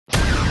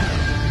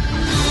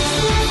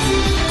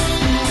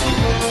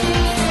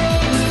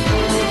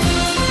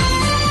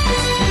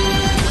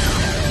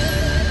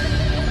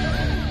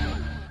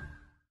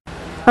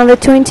On the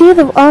 20th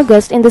of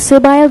August, in the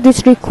Sibail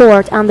District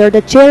Court, under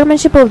the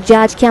chairmanship of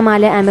Judge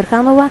Kamale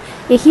Amirkhanova,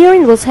 a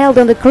hearing was held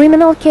on the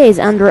criminal case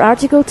under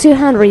Article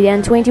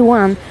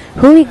 221,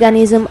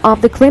 hooliganism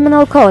of the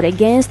Criminal Code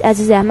against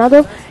Aziz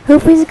Ahmadov, who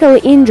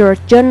physically injured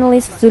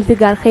journalist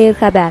Zulfikar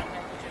Khair-Khabar.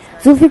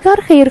 Zulfikar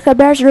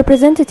Khair-Khabar's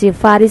representative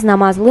Fariz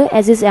Namazlı,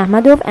 Aziz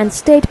Ahmadov, and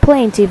state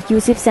plaintiff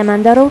Yusuf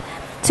Samandarov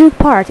took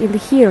part in the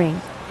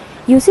hearing.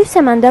 Yusuf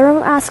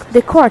Samandarov asked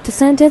the court to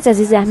sentence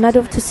Aziz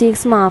Ahmadov to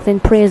 6 months in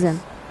prison.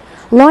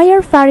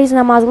 Lawyer Fariz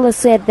Namazlı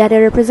said that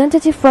a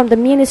representative from the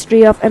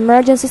Ministry of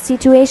Emergency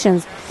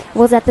Situations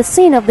was at the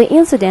scene of the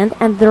incident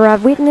and there are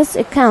witness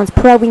accounts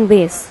proving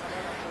this.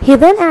 He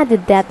then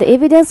added that the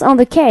evidence on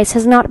the case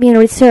has not been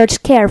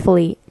researched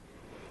carefully.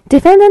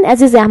 Defendant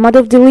Aziz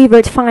Ahmadov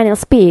delivered final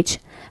speech.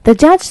 The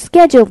judge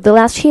scheduled the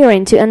last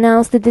hearing to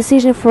announce the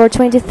decision for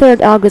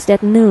 23rd August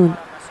at noon.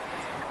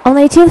 On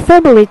 18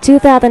 February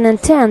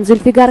 2010,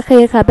 Zulfikar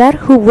Khair-Khabar,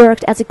 who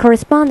worked as a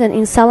correspondent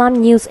in Salam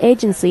News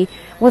Agency,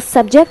 was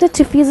subjected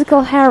to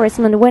physical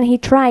harassment when he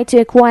tried to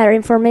acquire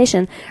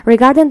information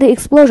regarding the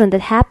explosion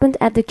that happened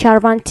at the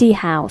Karvan Tea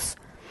House.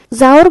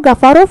 Zaur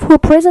Gafarov, who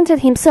presented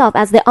himself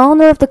as the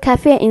owner of the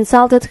cafe,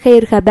 insulted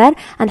Khair-Khabar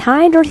and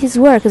hindered his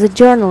work as a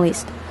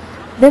journalist.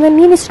 Then the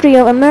Ministry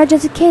of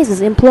Emergency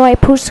Cases employee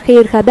pushed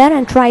Khair-Khabar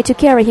and tried to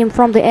carry him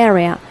from the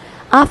area.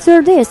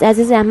 After this,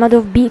 Aziz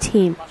Ahmadov beat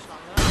him.